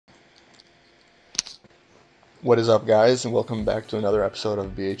What is up, guys, and welcome back to another episode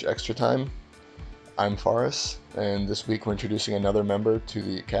of BHxtratime. I'm Faris, and this week we're introducing another member to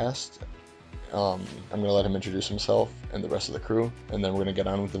the cast. I'm going to let him introduce himself and the rest of the crew, and then we're going to get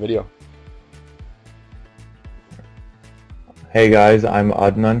on with the video. Hey guys, I'm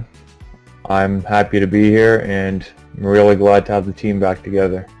Adnan. I'm happy to be here, and I'm really glad to have the team back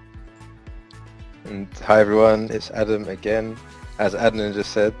together. And hi everyone, it's Adam again. As Adnan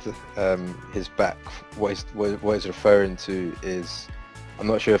just said, his back, what he's referring to is, I'm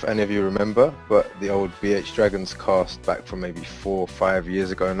not sure if any of you remember, but the old BHDragon's cast back from maybe 4 or 5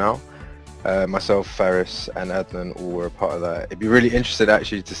 years ago now. Myself, Faris and Adnan all were a part of that. It'd be really interesting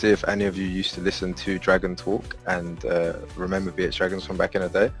actually to see if any of you used to listen to DragonTalk and remember BHDragons from back in the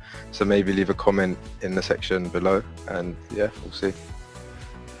day. So maybe leave a comment in the section below, and yeah, we'll see.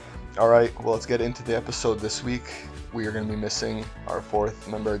 Alright, well, let's get into the episode this week. We are going to be missing our fourth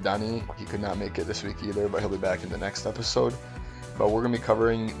member, Dani. He could not make it this week either, but he'll be back in the next episode. But we're going to be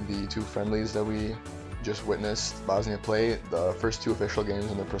covering the two friendlies that we just witnessed Bosnia play, the first two official games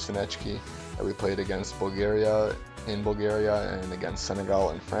in the Prosinecki that we played against Bulgaria in Bulgaria and against Senegal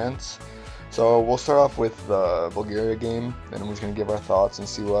in France. So we'll start off with the Bulgaria game, and we're just going to give our thoughts and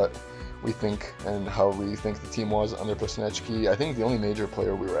see what we think and how we think the team was under Prosinecki. I think the only major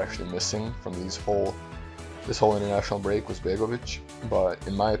player we were actually missing from this whole international break was Begovic, but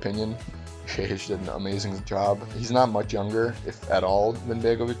in my opinion, Shehic did an amazing job. He's not much younger, if at all, than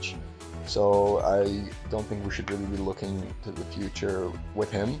Begovic, so I don't think we should really be looking to the future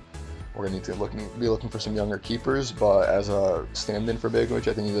with him. We're going to need to be looking for some younger keepers, but as a stand-in for Begovic,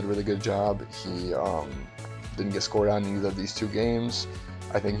 I think he did a really good job. He didn't get scored on in either of these two games.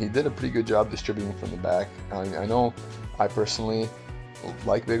 I think he did a pretty good job distributing from the back. I know I personally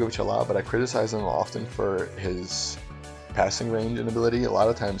like Begovic a lot, but I criticize him often for his passing range and ability. A lot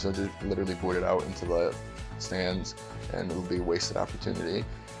of times he'll just literally boot it out into the stands, and it'll be a wasted opportunity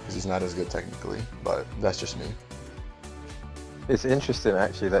because he's not as good technically, but that's just me. It's interesting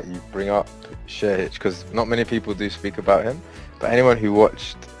actually that you bring up Shehic, because not many people do speak about him, but anyone who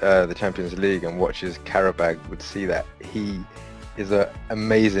watched the Champions League and watches Karabag would see that he is an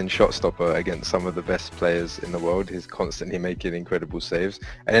amazing shot stopper against some of the best players in the world. He's constantly making incredible saves,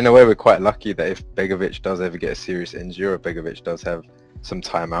 and in a way we're quite lucky that if Begovic does ever get a serious injury or Begovic does have some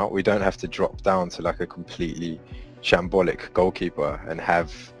time out, we don't have to drop down to like a completely shambolic goalkeeper and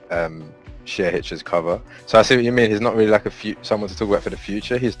have Shehic as cover. So I see what you mean. He's not really like someone to talk about for the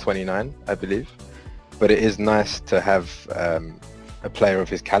future. He's 29, I believe, but it is nice to have a player of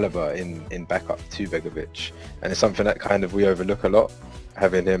his caliber in backup to Begovic, and it's something that kind of we overlook a lot,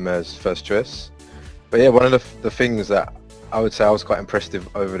 having him as first choice. But yeah, one of the things that I would say I was quite impressed with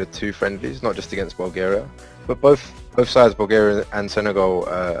over the two friendlies, not just against Bulgaria, but both sides, Bulgaria and Senegal,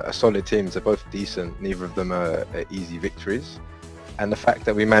 are solid teams. They're both decent. Neither of them are easy victories, and the fact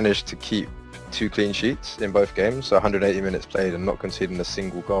that we managed to keep 2 clean sheets in both games, so 180 minutes played and not conceding a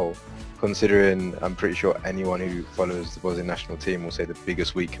single goal, considering I'm pretty sure anyone who follows the Bosnian national team will say the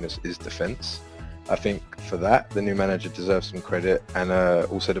biggest weakness is defence. I think for that the new manager deserves some credit, and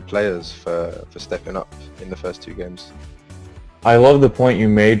also the players for stepping up in the first 2 games. I love the point you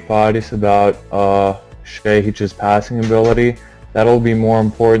made, Padis, about Shehic's passing ability. That'll be more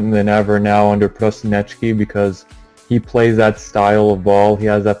important than ever now under Prosinecki, because he plays that style of ball. He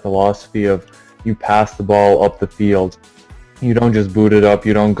has that philosophy of you pass the ball up the field. You don't just boot it up,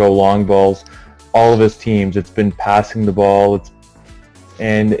 you don't go long balls. All of his teams, it's been passing the ball,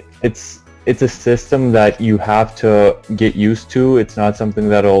 it's a system that you have to get used to. It's not something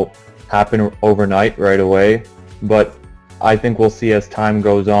that'll happen overnight right away, but I think we'll see as time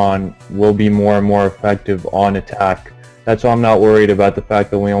goes on, we'll be more and more effective on attack. That's why I'm not worried about the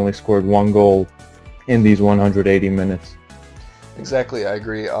fact that we only scored 1 goal in these 180 minutes. Exactly, I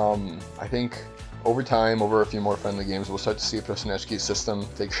agree. I think over time, over a few more friendly games, we'll start to see Prosinecki's system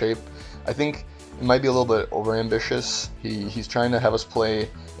take shape. I think it might be a little bit overambitious. He's trying to have us play,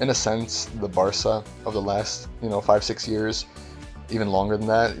 in a sense, the Barca of the last 5-6 years, even longer than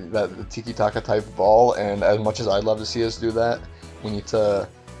that, the tiki-taka type ball. And as much as I'd love to see us do that, we need to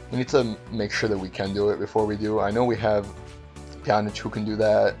make sure that we can do it before we do. I know we have Pjanic who can do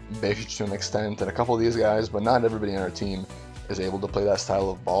that, Behic to an extent, and a couple of these guys, but not everybody on our team is able to play that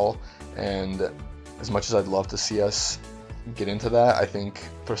style of ball. And as much as I'd love to see us get into that, I think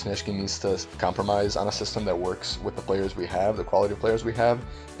Prosinecki needs to compromise on a system that works with the players we have, the quality of players we have,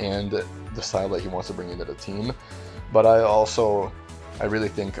 and the style that he wants to bring into the team. But I really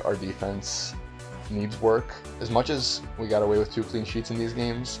think our defense needs work. As much as we got away with 2 clean sheets in these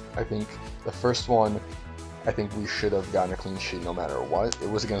games, I think the first one I think we should have gotten a clean sheet no matter what. It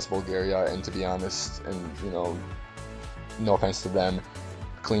was against Bulgaria, and to be honest, and no offense to them,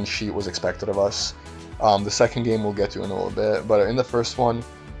 clean sheet was expected of us. The second game we'll get to in a little bit, but in the first one,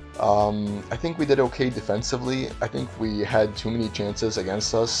 I think we did okay defensively. I think we had too many chances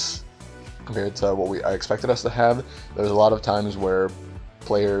against us compared to what I expected us to have. There was a lot of times where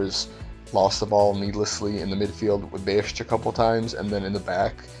players lost the ball needlessly in the midfield with BHDragon a couple times, and then in the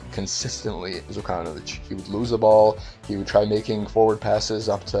back, consistently, Zukanovic. He would lose the ball, he would try making forward passes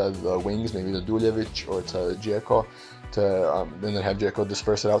up to the wings, maybe to Duljevic or to Djeko, and then have Djeko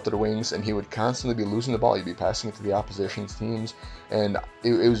disperse it out to the wings, and he would constantly be losing the ball. He'd be passing it to the opposition's teams, and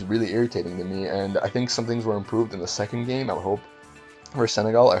it was really irritating to me, and I think some things were improved in the second game. I hope for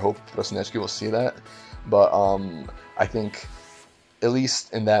Senegal, I hope Prosinecki will see that, but I think at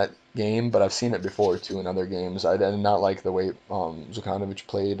least in that game, but I've seen it before too in other games, I did not like the way Zukanovic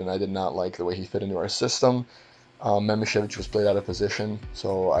played, and I did not like the way he fit into our system. Memišević was played out of position,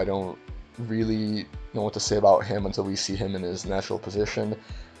 so I don't really know what to say about him until we see him in his natural position.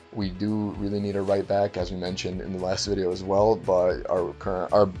 We do really need a right back, as we mentioned in the last video as well, but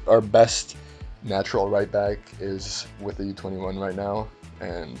our best natural right back is with the U21 right now,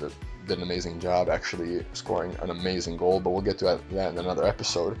 and did an amazing job actually scoring an amazing goal, but we'll get to that in another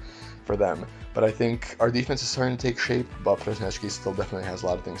episode for them. But I think our defense is starting to take shape, but Prosinecki still definitely has a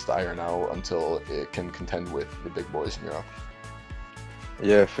lot of things to iron out until it can contend with the big boys in Europe.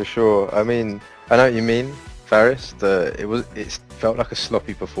 Yeah, for sure. I mean, I know what you mean, Faris. It felt like a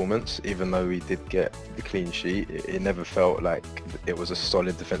sloppy performance, even though we did get the clean sheet. It never felt like it was a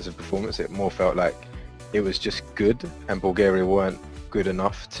solid defensive performance. It more felt like it was just good, and Bulgaria weren't good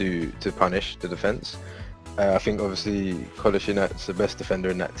enough to punish the defense. I think obviously Kolasinac the best defender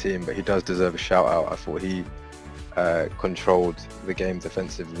in that team, but he does deserve a shout out. I thought he controlled the game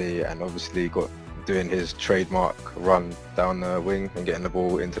defensively, and obviously got doing his trademark run down the wing and getting the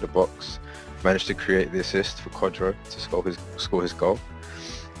ball into the box. Managed to create the assist for Kodro to score his goal.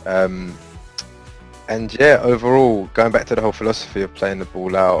 And yeah, overall, going back to the whole philosophy of playing the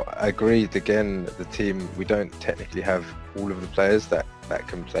ball out, I agreed. Again, the team, we don't technically have all of the players that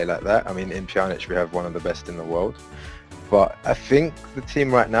can play like that. I mean, in Pjanic, we have one of the best in the world. But I think the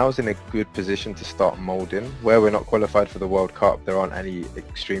team right now is in a good position to start moulding. Where we're not qualified for the World Cup, there aren't any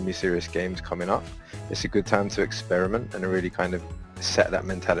extremely serious games coming up. It's a good time to experiment and really kind of set that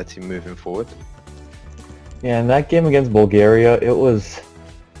mentality moving forward. Yeah, in that game against Bulgaria, it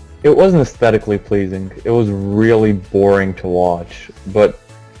wasn't aesthetically pleasing. It was really boring to watch. But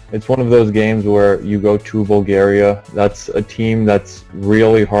it's one of those games where you go to Bulgaria. That's a team that's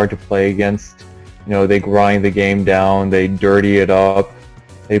really hard to play against. You know, they grind the game down, they dirty it up,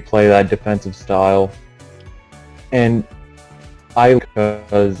 they play that defensive style. And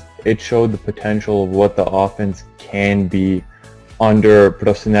because it showed the potential of what the offense can be under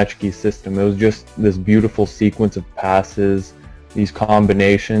Prosinecki's system. It was just this beautiful sequence of passes, these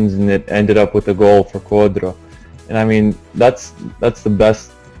combinations, and it ended up with a goal for Kodro. And I mean, that's the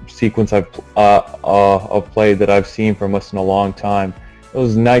best sequence of play that I've seen from us in a long time. It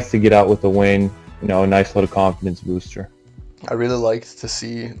was nice to get out with a win. You know, a nice little confidence booster. I really liked to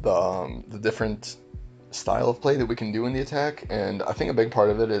see the different style of play that we can do in the attack, and I think a big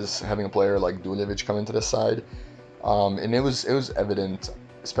part of it is having a player like Duljevic come into the side, and it was evident,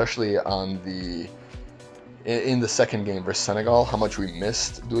 especially in the second game versus Senegal, how much we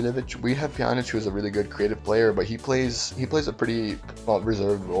missed Duljevic. We have Pjanic, who is a really good creative player, but he plays a pretty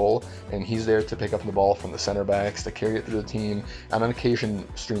reserved role, and he's there to pick up the ball from the center backs, to carry it through the team, and on occasion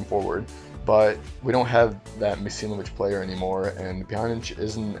stream forward. But we don't have that Misimovic player anymore, and Pjanic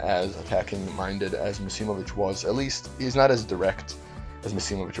isn't as attacking minded as Misimovic was. At least he's not as direct as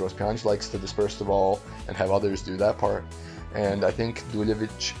Misimovic was. Pjanic likes to disperse the ball and have others do that part. And I think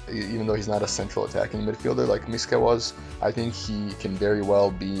Duljevic, even though he's not a central attacking midfielder like Miske was, I think he can very well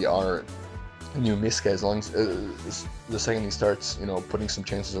be our new Miske, as long as the second he starts, putting some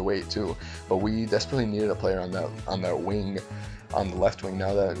chances away too. But we desperately needed a player on that wing, on the left wing,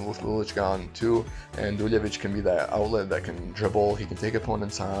 now that with Lulic gone too, and Duljevic can be that outlet that can dribble, he can take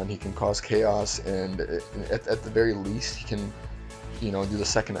opponents on, he can cause chaos, and at the very least he can do the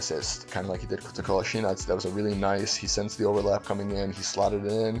second assist, kind of like he did to Kolasinac. That was a really nice, he sensed the overlap coming in, he slotted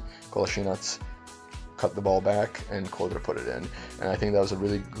it in, Kolasinac cut the ball back, and Kodro put it in. And I think that was a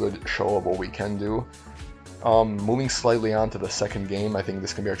really good show of what we can do. Moving slightly on to the second game, I think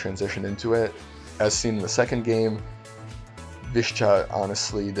this can be our transition into it. As seen in the second game, BHxtratime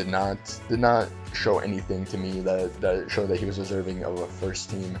honestly did not show anything to me that showed that he was deserving of a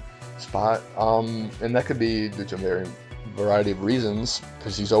first team spot, and that could be due to variety of reasons,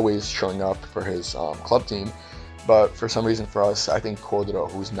 because he's always showing up for his club team. But for some reason for us, I think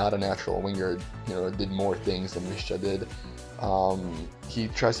Kodro, who's not a natural winger, did more things than Visca did. He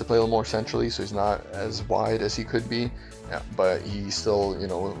tries to play a little more centrally, so he's not as wide as he could be. Yeah, but he still,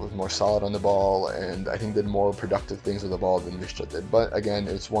 was more solid on the ball, and I think did more productive things with the ball than Visca did. But again,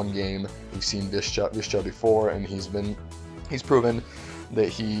 it's one game. We've seen Visca before, and he's proven that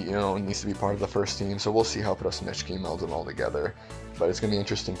he, needs to be part of the first team. So we'll see how Prosinecki melds them all together. But it's gonna be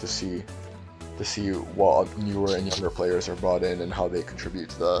interesting to see what newer and younger players are brought in and how they contribute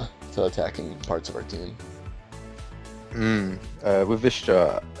to the attacking parts of our team. With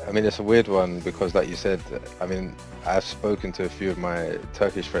Visca, I mean, it's a weird one because, like you said, I mean, I've spoken to a few of my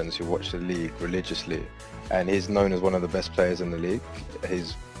Turkish friends who watch the league religiously, and he's known as one of the best players in the league.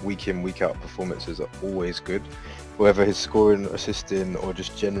 His week in, week out performances are always good, whether he's scoring, assisting, or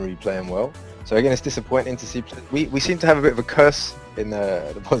just generally playing well. So again, it's disappointing to see. We seem to have a bit of a curse in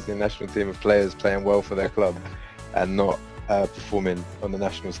the Bosnian national team of players playing well for their club and not performing on the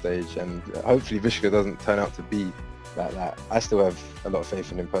national stage. And hopefully Visca doesn't turn out to be like that. I still have a lot of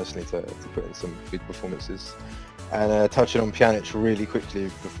faith in him personally to put in some big performances. And touching on Pjanic really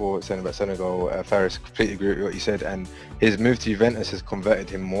quickly before saying about Senegal, Faris, completely agree with what you said, and his move to Juventus has converted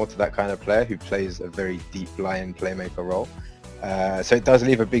him more to that kind of player who plays a very deep lying playmaker role. So it does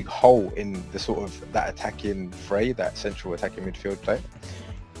leave a big hole in the sort of that attacking fray, that central attacking midfield play.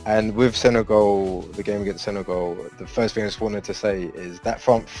 And with Senegal, the game against Senegal, the first thing I just wanted to say is that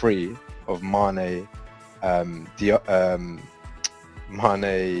front three of Mane,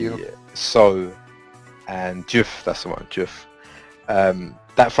 So, and Diouf, that's the one, Diouf.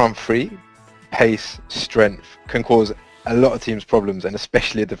 That front three, pace, strength, can cause a lot of teams problems, and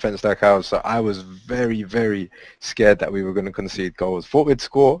especially a defence like ours. So I was very, very scared that we were going to concede goals. Thought we'd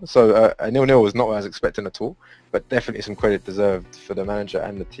score, so a 0-0 was not what I was expecting at all, but definitely some credit deserved for the manager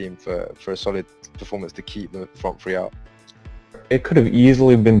and the team for a solid performance to keep the front three out. It could have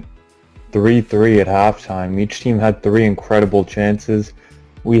easily been 3-3 at halftime. Each team had 3 incredible chances.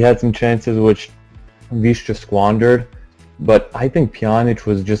 We had some chances which Visca squandered, but I think Pjanic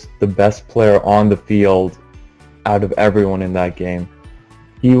was just the best player on the field out of everyone in that game.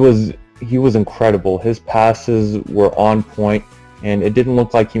 He was incredible. His passes were on point, and it didn't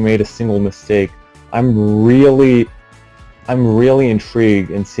look like he made a single mistake. I'm really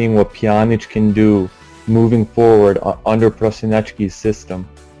intrigued in seeing what Pjanic can do moving forward under Prosinecki's system.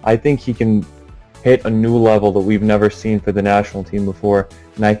 I think he can hit a new level that we've never seen for the national team before,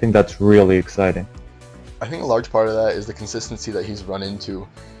 and I think that's really exciting. I think a large part of that is the consistency that he's run into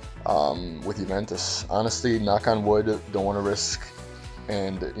with Juventus. Honestly, knock on wood, don't want to risk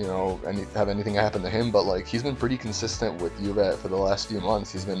and have anything happen to him, but like he's been pretty consistent with Juve for the last few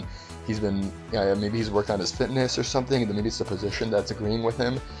months. He's been maybe he's worked on his fitness or something, and maybe it's the position that's agreeing with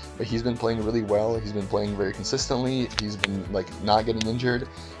him, but he's been playing really well. He's been playing very consistently. He's been like not getting injured,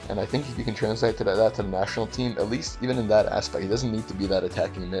 and I think if you can translate that to the national team, at least even in that aspect, he doesn't need to be that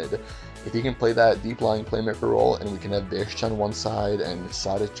attacking mid. If he can play that deep lying playmaker role, and we can have BHDragon on one side and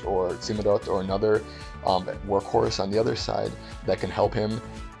Sadic or Tsimirot or another workhorse on the other side that can help him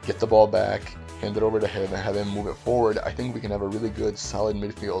get the ball back, hand it over to him, and have him move it forward, I think we can have a really good, solid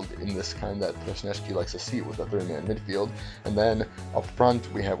midfield in this kind that Prosinecki likes to see with a 3-man midfield. And then up front,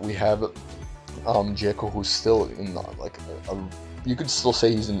 we have Dzeko, who's still in you could still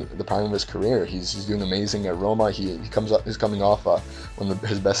say he's in the prime of his career. He's doing amazing at Roma. He's coming off one of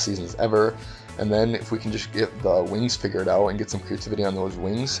his best seasons ever. And then if we can just get the wings figured out and get some creativity on those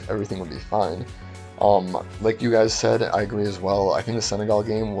wings, everything would be fine. Like you guys said, I agree as well. I think the Senegal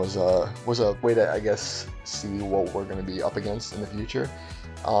game was a way to, I guess, see what we're going to be up against in the future.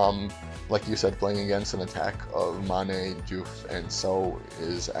 Like you said, playing against an attack of Mane, Diouf, and So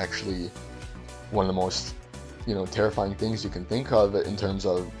is actually one of the most terrifying things you can think of in terms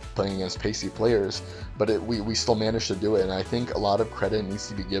of playing against pacey players, but we still managed to do it. And I think a lot of credit needs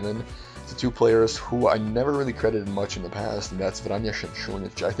to be given to 2 players who I never really credited much in the past, and that's Vranjes and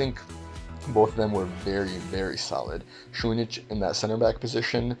Šunić. I think both of them were very, very solid. Šunić in that center back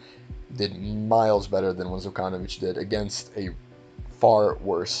position did miles better than what Zukanovic did against a far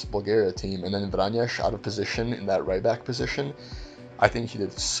worse Bulgaria team, and then Vranjes out of position in that right back position, I think he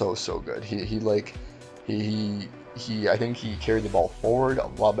did so good. I think he carried the ball forward a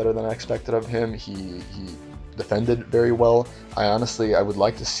lot better than I expected of him. He defended very well. I would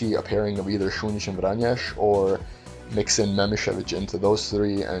like to see a pairing of either Šunić and Vranjes, or mix in Memišević into those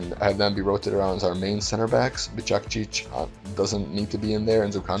 3 and have them be rotated around as our main center backs. BHxtratime doesn't need to be in there,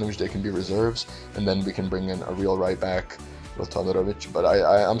 and Zukanovic, they can be reserves, and then we can bring in a real right back with Todorovic. But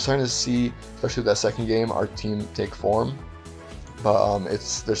I'm starting to see, especially with that second game, our team take form. But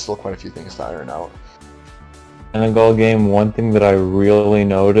there's still quite a few things to iron out. Senegal game, one thing that I really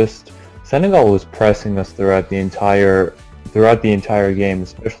noticed, Senegal was pressing us throughout the entire game,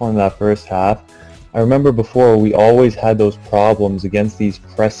 especially in that first half. I remember before we always had those problems against these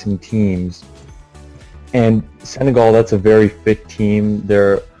pressing teams. And Senegal, that's a very fit team.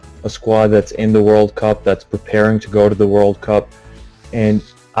 They're a squad that's in the World Cup, that's preparing to go to the World Cup. And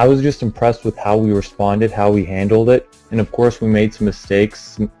I was just impressed with how we responded, how we handled it. And of course we made some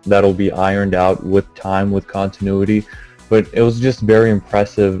mistakes that'll be ironed out with time, with continuity. But it was just very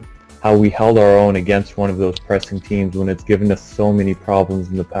impressive how we held our own against one of those pressing teams when it's given us so many problems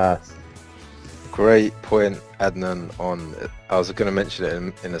in the past. Great point, Adnan, on, I was going to mention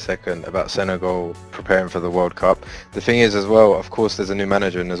it in a second, about Senegal preparing for the World Cup. The thing is as well, of course there's a new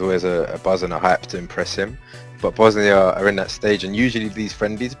manager and there's always a buzz and a hype to impress him. But Bosnia are in that stage, and usually these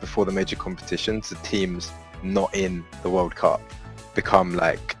friendlies before the major competitions, the teams not in the World Cup become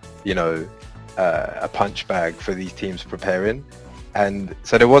like, you know, a punch bag for these teams preparing. And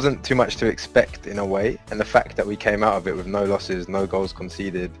so there wasn't too much to expect in a way, and the fact that we came out of it with no losses, no goals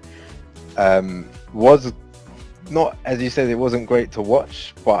conceded, was not, as you said, it wasn't great to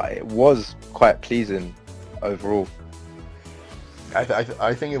watch, but it was quite pleasing overall.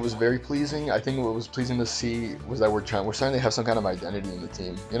 I think it was very pleasing. I think what was pleasing to see was that we're starting to have some kind of identity in the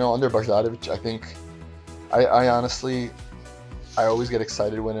team. You know, under BHDragon, I think, I honestly, I always get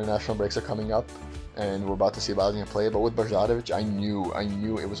excited when international breaks are coming up and we're about to see Bosnia play, but with BHDragon, I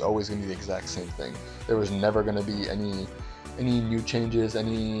knew it was always going to be the exact same thing. There was never going to be any new changes,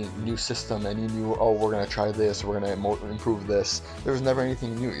 any new system, any new, oh, we're going to try this, we're going to improve this. There was never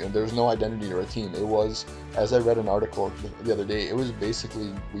anything new. You know, there was no identity to our team. It was, as I read an article the other day, it was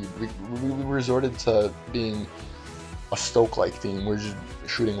basically, we resorted to being a Stoke-like team. We're just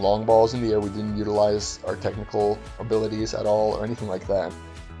shooting long balls in the air. We didn't utilize our technical abilities at all or anything like that.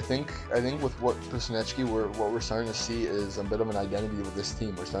 I think with what Prosinecki, what we're starting to see is a bit of an identity with this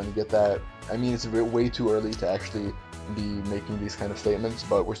team. We're starting to get that. I mean, it's way too early to actually be making these kind of statements,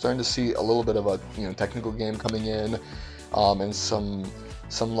 but we're starting to see a little bit of a, you know, technical game coming in, and some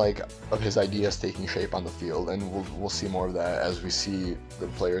like of his ideas taking shape on the field, and we'll see more of that as we see the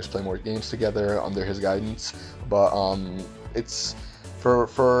players play more games together under his guidance. But it's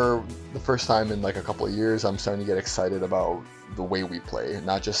for the first time in like a couple of years, I'm starting to get excited about the way we play,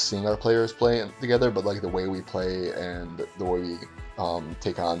 not just seeing our players play together, but like the way we play and the way we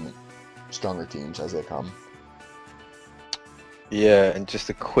take on stronger teams as they come. Yeah, and just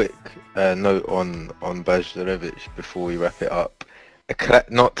a quick note on BHDragon before we wrap it up.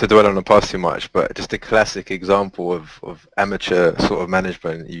 Not to dwell on the past too much, but just a classic example of amateur sort of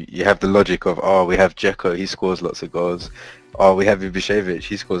management. You have the logic of, oh, we have Dzeko, he scores lots of goals. Oh, we have Ibišević,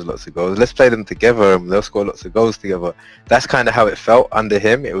 he scores lots of goals. Let's play them together and they'll score lots of goals together. That's kind of how it felt under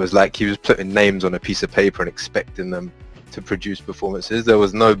him. It was like he was putting names on a piece of paper and expecting them to produce performances. There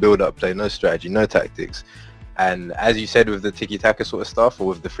was no build-up play, no strategy, no tactics. And as you said, with the tiki-taka sort of stuff, or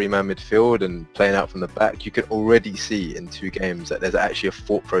with the three-man midfield and playing out from the back, you can already see in 2 games that there's actually a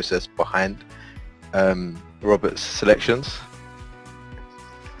thought process behind Robert's selections.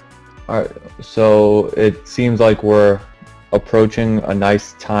 Alright, so it seems like we're approaching a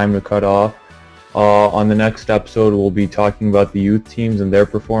nice time to cut off. On the next episode, we'll be talking about the youth teams and their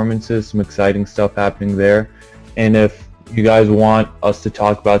performances, some exciting stuff happening there. And if you guys want us to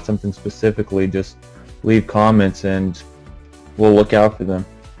talk about something specifically, just leave comments and we'll look out for them.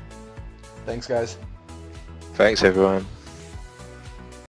 Thanks, guys. Thanks, everyone.